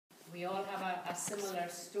we all have a similar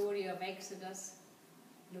story of Exodus,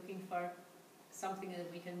 looking for something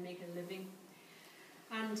that we can make a living.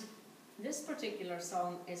 And this particular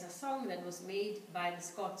song is a song that was made by the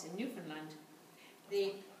Scots in Newfoundland.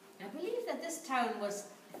 I believe that this town was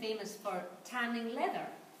famous for tanning leather.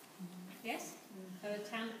 Yes?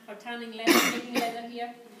 For tanning leather, making leather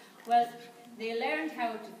here. Well, they learned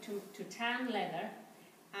how to tan leather,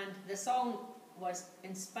 and the song was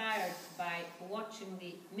inspired by watching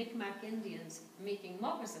the Mi'kmaq Indians making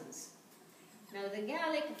moccasins. Now the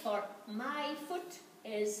Gaelic for my foot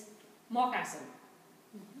is moccasin.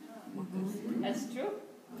 That's true.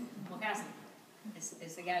 Moccasin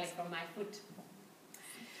is the Gaelic for my foot.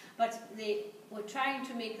 But they were trying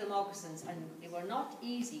to make the moccasins, and they were not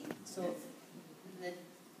easy. So the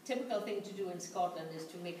typical thing to do in Scotland is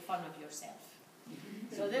to make fun of yourself.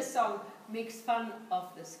 So this song makes fun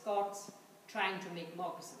of the Scots trying to make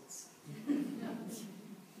moccasins.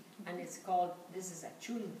 And it's called, this is a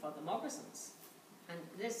tune for the moccasins. And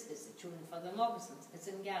this is a tune for the moccasins. It's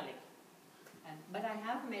in Gaelic. But I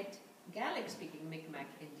have met Gaelic-speaking Mi'kmaq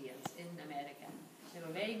Indians in America. They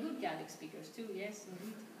were very good Gaelic speakers too, yes,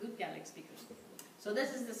 indeed, good Gaelic speakers. So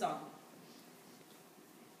this is the song.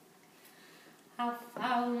 I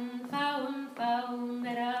found that I found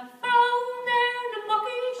there in a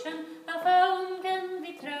Mogaisean, I found in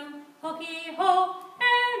the town, hockey ho,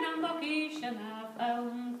 and a Mogaisean, I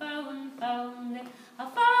found it. I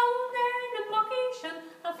found there in a Mogaisean,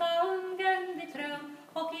 I found in the town,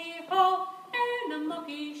 hockey ho, and a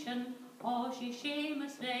Mogaisean, oh, she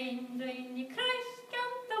shameless rain, drain ye Christ,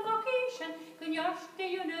 the Mogaisean, kun jorste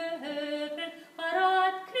you nødren,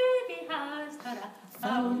 varad krugi has tara.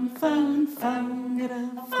 Found it. I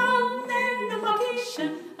found in a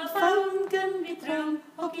Mogaisean, I found in the town,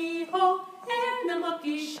 hockey ho, and a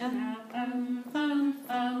Mogaisean, I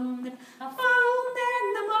found it. I found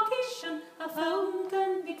in a Mogaisean, I found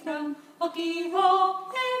in the town, hockey ho,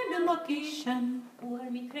 and a Mogaisean. Or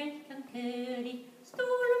me crack and curry,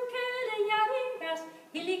 storm curly yaring grass,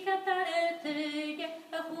 hilika taretege,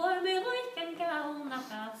 a for me like and gown, I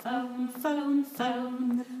found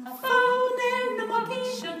it. I found in a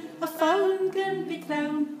Mogaisean, I found in the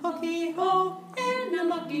town, hockey ho, and a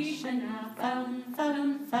Mogaisean, I found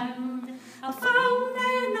it. I found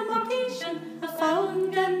in a Mogaisean, I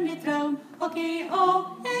found in the town, hockey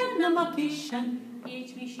ho, and a Mogaisean.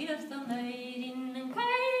 Each me shift the night in and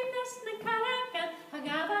kindness and caracan, I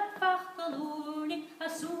gave at Fachtalurni, a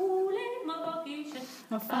soul in my Mogaisean.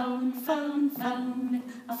 I found it.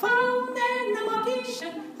 I found in a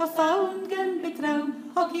Mogaisean, I found in the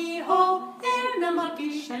town, hockey ho, and a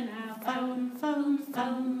Mogaisean, I found it.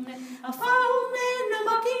 I found in a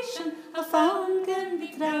Mogaisean, I found in the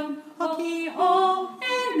town, hockey ho,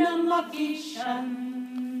 and a Mogaisean.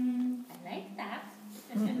 I like that.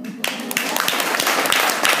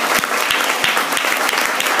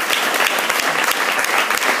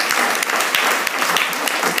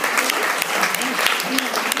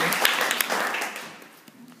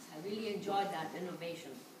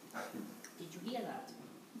 Innovation. Did you hear that?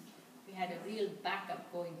 We had a real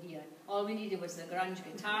backup going here. All we needed was the grunge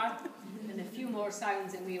guitar and a few more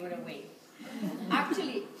sounds and we were away.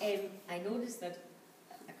 Actually, I noticed that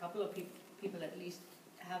a couple of people at least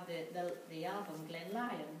have the album Glen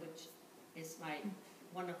Lyon, which is my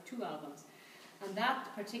one of two albums. And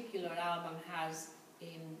that particular album has,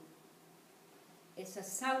 it's a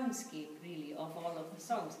soundscape really of all of the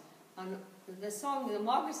songs. And the song, the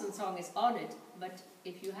Moccasin song is on it, but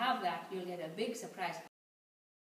if you have that, you'll get a big surprise.